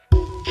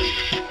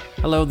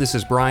Hello, this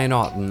is Brian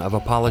Oughton of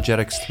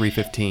Apologetics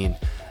 315,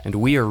 and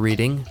we are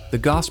reading The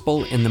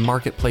Gospel in the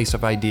Marketplace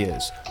of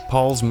Ideas,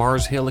 Paul's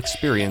Mars Hill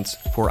Experience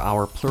for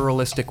Our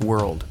Pluralistic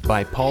World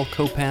by Paul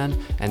Copan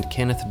and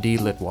Kenneth D.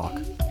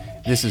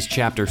 Litwack. This is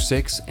Chapter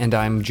 6, and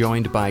I'm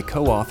joined by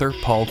co-author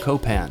Paul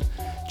Copan.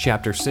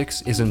 Chapter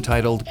 6 is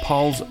entitled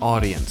Paul's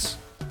Audience.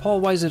 Paul,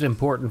 why is it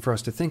important for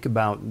us to think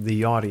about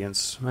the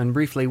audience? And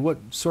briefly, what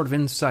sort of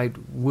insight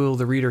will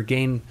the reader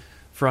gain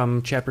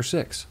from Chapter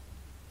 6?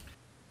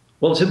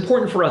 Well, it's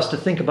important for us to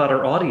think about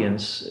our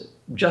audience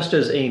just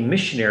as a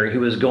missionary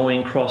who is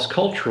going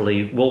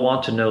cross-culturally will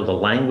want to know the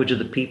language of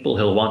the people.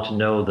 He'll want to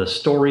know the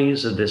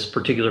stories of this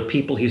particular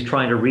people he's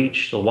trying to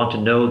reach. He'll want to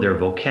know their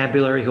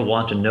vocabulary. He'll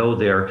want to know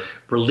their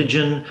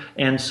religion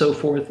and so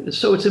forth.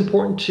 So it's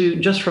important to,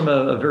 just from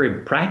a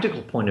very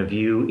practical point of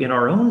view, in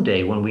our own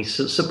day, when we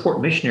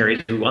support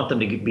missionaries, we want them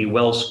to be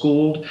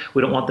well-schooled.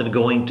 We don't want them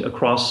going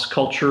across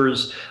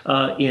cultures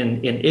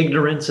in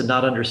ignorance and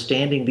not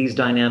understanding these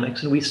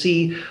dynamics. And we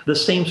see the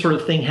same sort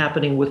of thing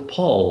happening with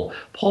Paul.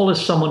 Paul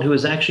is someone who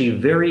is actually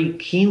very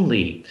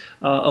keenly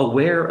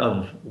aware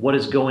of what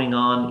is going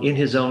on in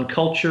his own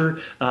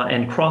culture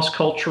and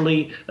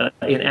cross-culturally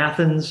in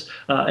Athens.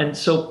 And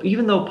so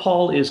even though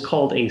Paul is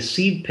called a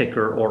seed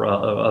picker or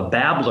a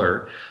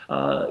babbler,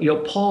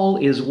 Paul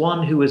is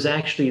one who is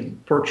actually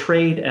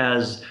portrayed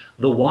as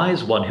the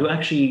wise one, who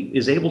actually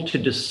is able to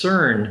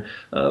discern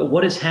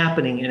what is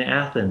happening in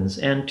Athens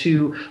and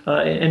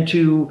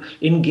to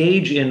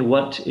engage in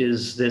what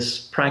is this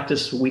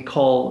practice we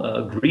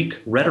call Greek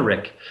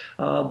rhetoric.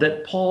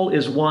 That Paul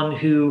is one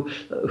who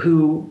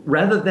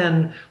rather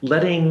than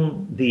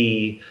letting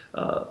the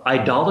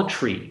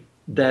idolatry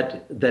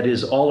that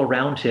is all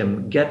around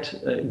him get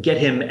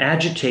him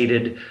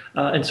agitated,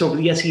 and so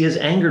yes, he is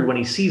angered when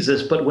he sees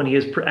this, but when he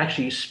is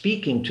actually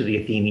speaking to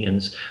the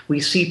Athenians, we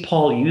see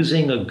Paul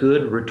using a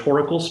good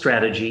rhetorical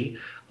strategy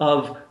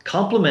of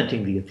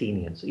complimenting the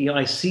Athenians.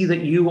 I see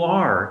that you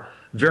are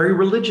very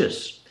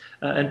religious.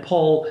 And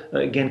Paul,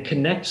 again,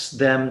 connects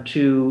them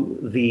to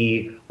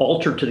the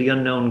altar, to the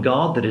unknown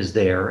God that is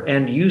there,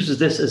 and uses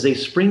this as a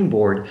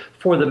springboard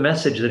for the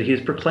message that he is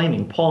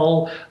proclaiming.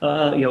 Paul,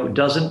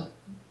 doesn't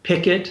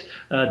picket,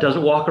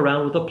 doesn't walk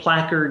around with a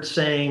placard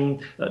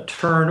saying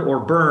turn or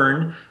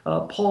burn.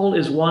 Paul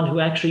is one who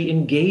actually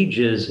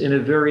engages in a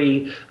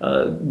very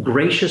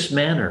gracious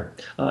manner.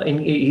 And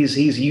he's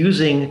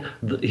using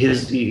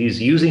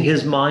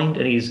his mind,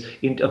 and he's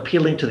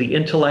appealing to the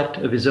intellect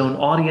of his own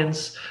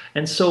audience.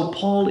 And so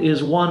Paul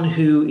is one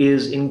who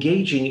is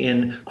engaging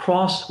in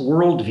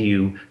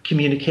cross-worldview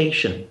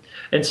communication.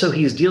 And so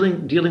he's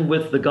dealing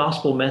with the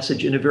gospel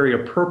message in a very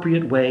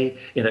appropriate way,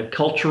 in a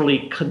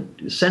culturally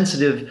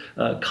sensitive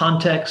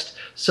context.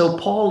 So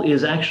Paul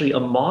is actually a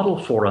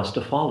model for us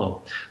to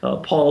follow.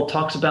 Paul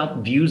talks about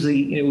views,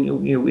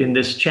 in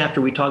this chapter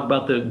we talk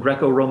about the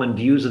Greco-Roman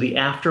views of the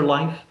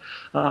afterlife.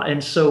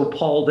 And so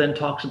Paul then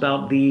talks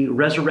about the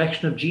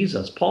resurrection of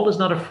Jesus. Paul is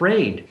not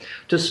afraid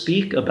to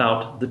speak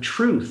about the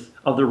truth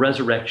of the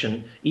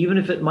resurrection, even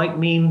if it might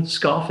mean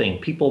scoffing,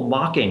 people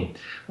mocking,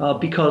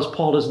 because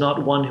Paul is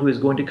not one who is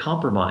going to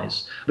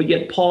compromise. But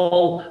yet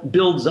Paul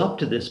builds up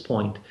to this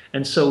point,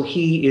 and so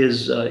he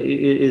is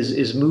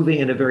moving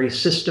in a very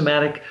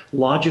systematic,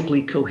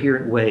 logically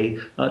coherent way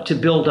to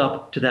build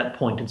up to that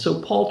point. And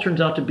so Paul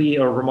turns out to be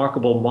a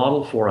remarkable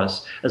model for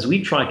us as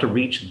we try to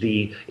reach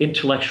the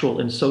intellectual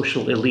and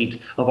social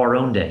elite of our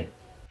own day.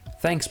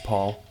 Thanks,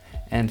 Paul,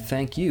 and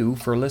thank you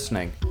for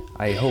listening.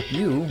 I hope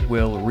you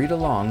will read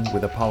along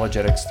with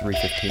Apologetics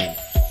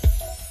 315.